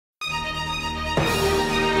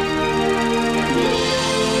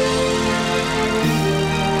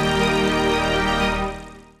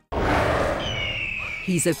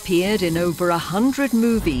He's appeared in over 100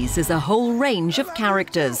 movies as a whole range of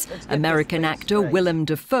characters. American actor Willem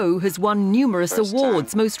Dafoe has won numerous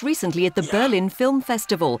awards, most recently at the Berlin Film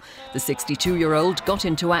Festival. The 62-year-old got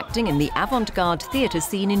into acting in the avant-garde theatre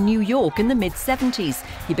scene in New York in the mid-70s.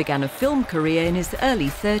 He began a film career in his early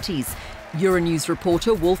 30s. Euronews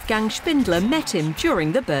reporter Wolfgang Spindler met him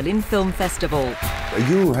during the Berlin Film Festival.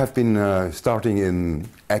 You have been starting in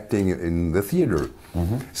acting in the theatre.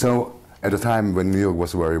 So at a time when New York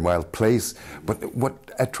was a very wild place, but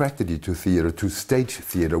what attracted you to theatre, to stage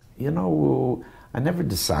theatre? You know, I never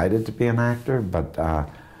decided to be an actor, but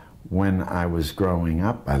when I was growing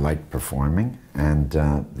up, I liked performing, and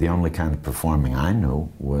the only kind of performing I knew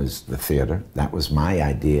was the theatre. That was my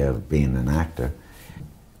idea of being an actor,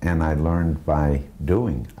 and I learned by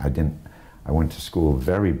doing. I went to school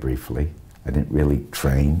very briefly. I didn't really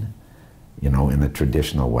train, you know, in a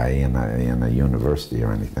traditional way in a university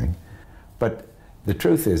or anything. But the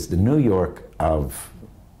truth is, the New York of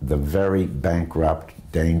the very bankrupt,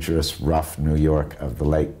 dangerous, rough New York of the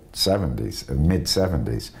late 70s,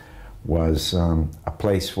 mid-70s, was a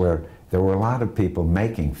place where there were a lot of people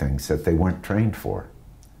making things that they weren't trained for.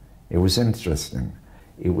 It was interesting.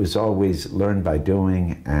 It was always learn by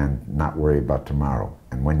doing and not worry about tomorrow.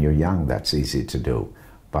 And when you're young, that's easy to do.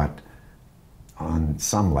 But on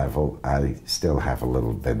some level, I still have a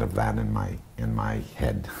little bit of that in my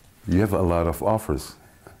head. You have a lot of offers.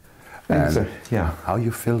 And yeah. How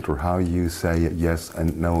you filter, how you say yes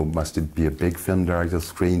and no, must it be a big film director,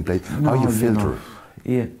 screenplay? No, how you filter?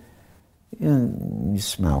 You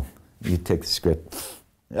smell. You take the script.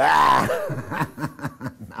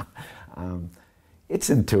 It's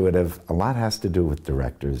intuitive. A lot has to do with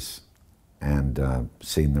directors and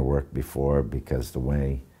seeing their work before, because the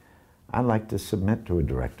way I like to submit to a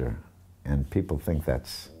director, and people think that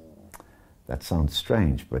sounds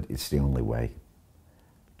strange, but it's the only way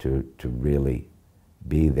to really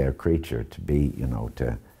be their creature, to be, you know,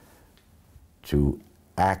 to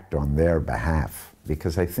act on their behalf.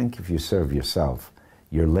 Because I think if you serve yourself,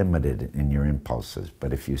 you're limited in your impulses.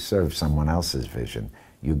 But if you serve someone else's vision,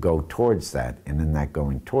 you go towards that, and in that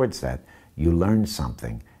going towards that, you learn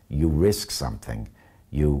something, you risk something,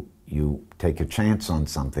 you take a chance on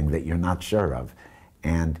something that you're not sure of.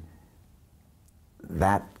 And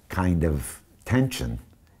that kind of tension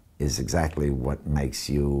is exactly what makes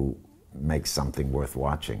something worth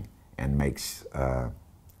watching and makes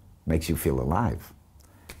you feel alive.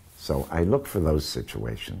 So I look for those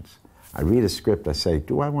situations. I read a script, I say,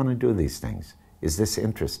 do I want to do these things? Is this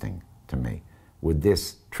interesting to me? Would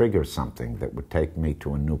this trigger something that would take me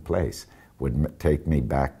to a new place, would take me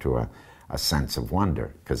back to a sense of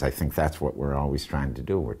wonder? Because I think that's what we're always trying to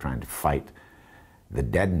do. We're trying to fight the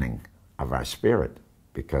deadening of our spirit,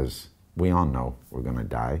 because we all know we're going to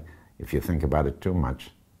die. If you think about it too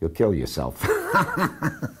much, you'll kill yourself.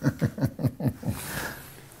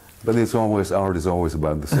 But it's always, art is always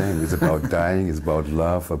about the same. It's about dying, it's about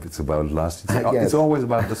love, it's about lust. It's always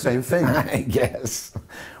about the same thing. I guess.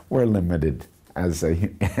 We're limited. As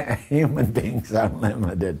human beings are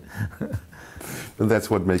limited. But that's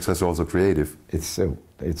what makes us also creative.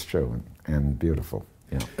 It's true and beautiful.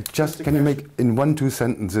 Yeah. Just, can you make, in 1-2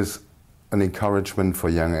 sentences, an encouragement for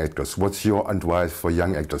young actors? What's your advice for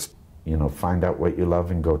young actors? You know, find out what you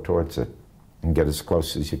love and go towards it, and get as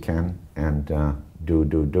close as you can, and do.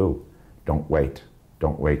 Don't wait.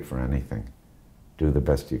 Don't wait for anything. Do the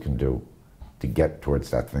best you can do to get towards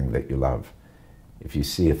that thing that you love. If you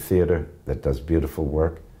see a theater that does beautiful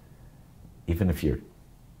work, even if you're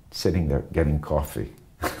sitting there getting coffee,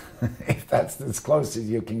 if that's as close as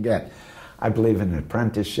you can get. I believe in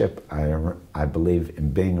apprenticeship. I believe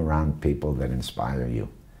in being around people that inspire you.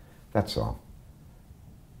 That's all.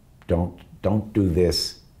 Don't do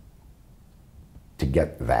this to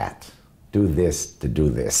get that. Do this to do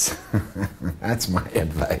this. That's my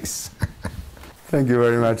advice. Thank you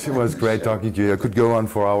very much. It was great talking to you. I could go on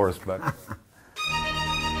for hours, but...